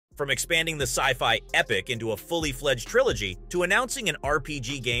from expanding the sci-fi epic into a fully fledged trilogy to announcing an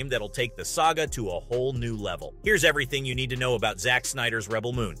RPG game that'll take the saga to a whole new level. Here's everything you need to know about Zack Snyder's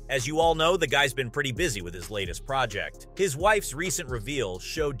Rebel Moon. As you all know, the guy's been pretty busy with his latest project. His wife's recent reveal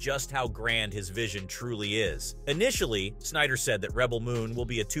showed just how grand his vision truly is. Initially, Snyder said that Rebel Moon will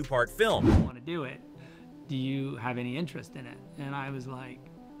be a two-part film. I want to do it. Do you have any interest in it? And I was like,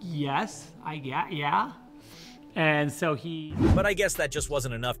 yes, yeah. And so But I guess that just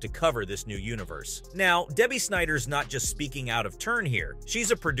wasn't enough to cover this new universe. Now, Debbie Snyder's not just speaking out of turn here.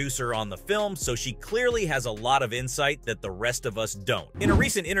 She's a producer on the film, so she clearly has a lot of insight that the rest of us don't. In a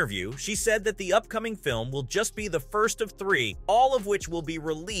recent interview, she said that the upcoming film will just be the first of 3, all of which will be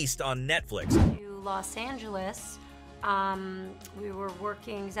released on Netflix. To Los Angeles, we were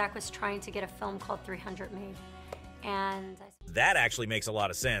working, Zack was trying to get a film called 300 made. And that actually makes a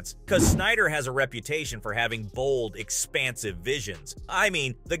lot of sense, because Snyder has a reputation for having bold, expansive visions. I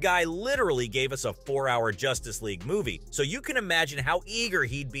mean, the guy literally gave us a 4-hour Justice League movie, so you can imagine how eager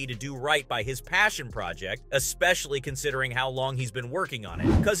he'd be to do right by his passion project, especially considering how long he's been working on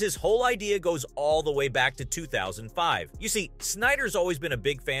it, because his whole idea goes all the way back to 2005. You see, Snyder's always been a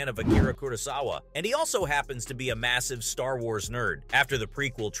big fan of Akira Kurosawa, and he also happens to be a massive Star Wars nerd. After the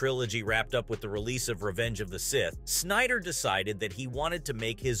prequel trilogy wrapped up with the release of Revenge of the Sith, Snyder decided that he wanted to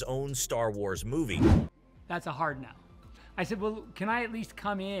make his own Star Wars movie. That's a hard no. I said, well, can I at least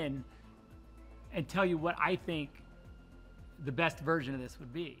come in and tell you what I think the best version of this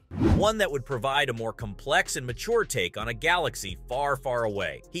would be? One that would provide a more complex and mature take on a galaxy far, far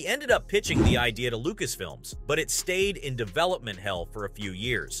away. He ended up pitching the idea to Lucasfilms, but it stayed in development hell for a few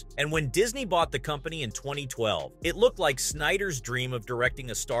years. And when Disney bought the company in 2012, it looked like Snyder's dream of directing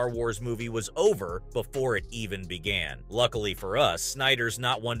a Star Wars movie was over before it even began. Luckily for us, Snyder's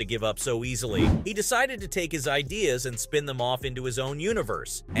not one to give up so easily. He decided to take his ideas and spin them off into his own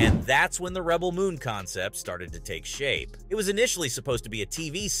universe. And that's when the Rebel Moon concept started to take shape. It was initially supposed to be a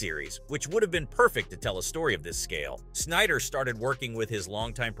TV series, which would have been perfect to tell a story of this scale. Snyder started working with his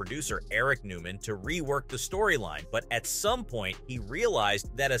longtime producer Eric Newman to rework the storyline, but at some point he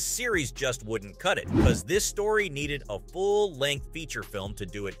realized that a series just wouldn't cut it, because this story needed a full-length feature film to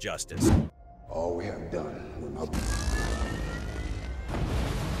do it justice. All we have done with my...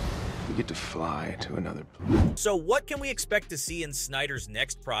 We get to fly to another planet. So what can we expect to see in Snyder's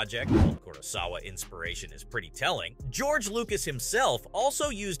next project? Well, Kurosawa inspiration is pretty telling. George Lucas himself also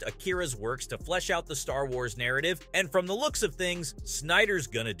used Akira's works to flesh out the Star Wars narrative, and from the looks of things, Snyder's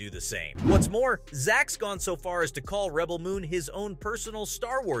gonna do the same. What's more, Zack's gone so far as to call Rebel Moon his own personal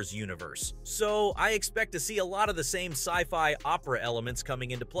Star Wars universe. So I expect to see a lot of the same sci-fi opera elements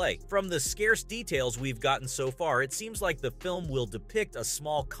coming into play. From the scarce details we've gotten so far, it seems like the film will depict a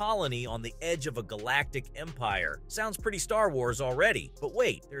small colony on the edge of a galactic empire. Sounds pretty Star Wars already. But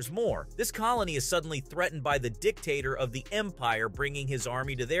wait, there's more. This colony is suddenly threatened by the dictator of the Empire bringing his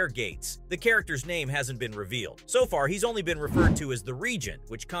army to their gates. The character's name hasn't been revealed. So far, he's only been referred to as the Regent,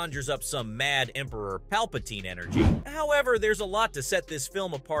 which conjures up some mad Emperor Palpatine energy. However, there's a lot to set this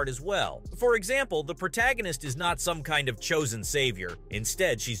film apart as well. For example, the protagonist is not some kind of chosen savior.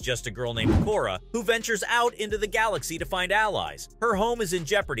 Instead, she's just a girl named Cora who ventures out into the galaxy to find allies. Her home is in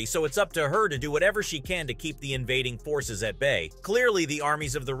jeopardy, so it's up to her to do whatever she can to keep the invading forces at bay. Clearly, the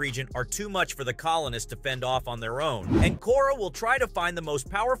armies of the Regent are too much for the colonists to fend off on their own, and Cora will try to find the most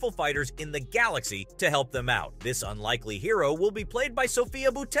powerful fighters in the galaxy to help them out. This unlikely hero will be played by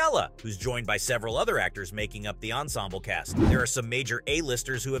Sofia Boutella, who's joined by several other actors making up the ensemble cast. There are some major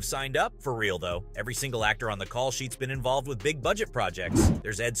A-listers who have signed up. For real though, every single actor on the call sheet's been involved with big budget projects.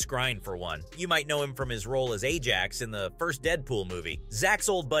 There's Ed Skrein for one. You might know him from his role as Ajax in the first Deadpool movie. Zack's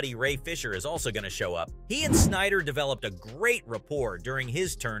old buddy Ray Fisher is also going to show up. He and Snyder developed a great rapport during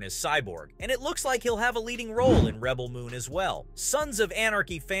his turn as Cyborg, and it looks like he'll have a leading role in Rebel Moon as well. Sons of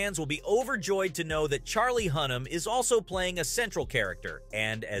Anarchy fans will be overjoyed to know that Charlie Hunnam is also playing a central character,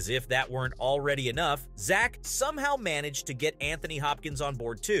 and as if that weren't already enough, Zack somehow managed to get Anthony Hopkins on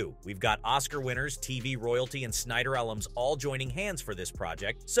board too. We've got Oscar winners, TV royalty, and Snyder alums all joining hands for this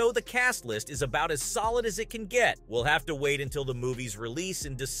project, so the cast list is about as solid as it can get. We'll have to wait until the movie's release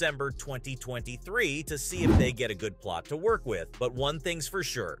in December 2023 to see if they get a good plot to work with. But one thing's for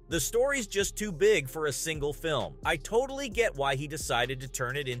sure, the story's just too big for a single film. I totally get why he decided to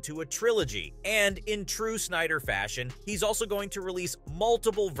turn it into a trilogy, and in true Snyder fashion, he's also going to release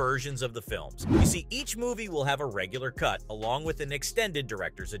multiple versions of the films. You see, each movie will have a regular cut along with an extended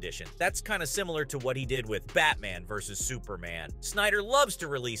director's edition. That's kind of similar to what he did with Batman vs. Superman. Snyder loves to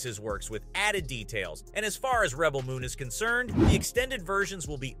release his works with added details, and as far as Rebel Moon is concerned, the extended versions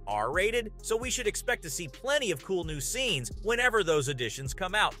will be R-rated, so we should expect to see plenty of cool new scenes whenever those editions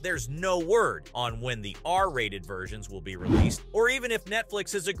come out. There's no word on when the R-rated versions will be released, or even if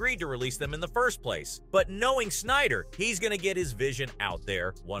Netflix has agreed to release them in the first place. But knowing Snyder, he's gonna get his vision out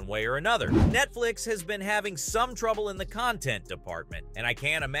there one way or another. Netflix has been having some trouble in the content department, and I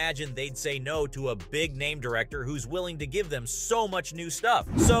can't imagine they'd say no to a big-name director who's willing to give them so much new stuff.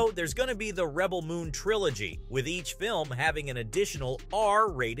 So there's gonna be the Rebel Moon trilogy, with each film having an additional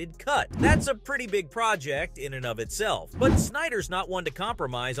R-rated cut. That's a pretty big project in and of itself, but Snyder's not one to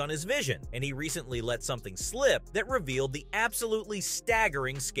compromise on his vision, and he recently let something slip that revealed the absolutely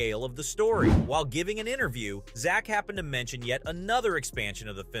staggering scale of the story. While giving an interview, Zack happened to mention yet another expansion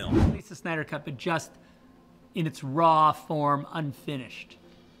of the film. Release the Snyder Cut, but just in its raw form, unfinished,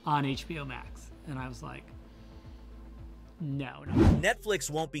 on HBO Max. And I was like, no. Netflix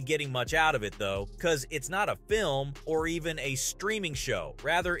won't be getting much out of it though, because it's not a film or even a streaming show.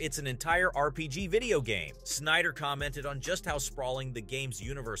 Rather, it's an entire RPG video game. Snyder commented on just how sprawling the game's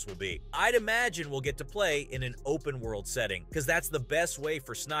universe will be. I'd imagine we'll get to play in an open world setting, because that's the best way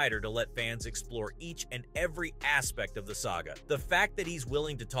for Snyder to let fans explore each and every aspect of the saga. The fact that he's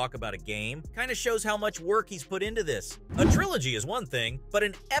willing to talk about a game kind of shows how much work he's put into this. A trilogy is one thing, but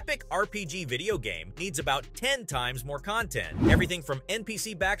an epic RPG video game needs about 10 times more content. Everything from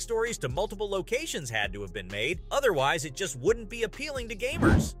NPC backstories to multiple locations had to have been made, otherwise it just wouldn't be appealing to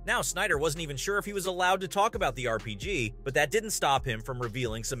gamers. Now, Snyder wasn't even sure if he was allowed to talk about the RPG, but that didn't stop him from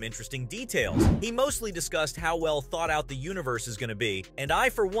revealing some interesting details. He mostly discussed how well thought out the universe is going to be, and I,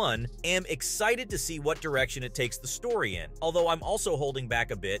 for one, am excited to see what direction it takes the story in, although I'm also holding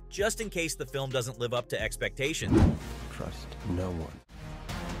back a bit just in case the film doesn't live up to expectations. Trust no one.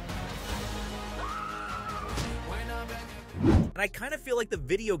 And I kind of feel like the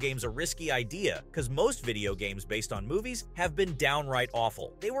video game's a risky idea, because most video games based on movies have been downright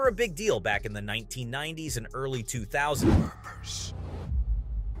awful. They were a big deal back in the 1990s and early 2000s.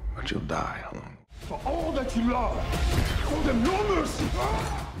 But you'll die alone. For all that you love, show them no mercy.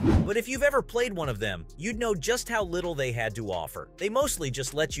 But if you've ever played one of them, you'd know just how little they had to offer. They mostly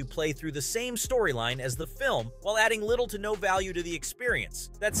just let you play through the same storyline as the film, while adding little to no value to the experience.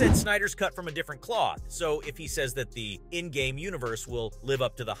 That said, Snyder's cut from a different cloth, so if he says that the in-game universe will live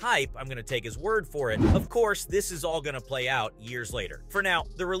up to the hype, I'm gonna take his word for it. Of course, this is all gonna play out years later. For now,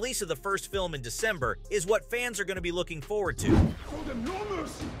 the release of the first film in December is what fans are gonna be looking forward to. Show them no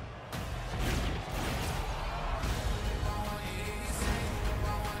mercy.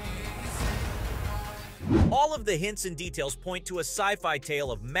 All of the hints and details point to a sci-fi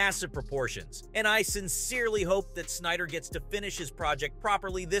tale of massive proportions, and I sincerely hope that Snyder gets to finish his project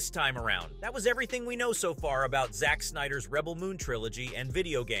properly this time around. That was everything we know so far about Zack Snyder's Rebel Moon trilogy and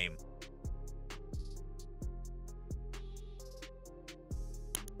video game.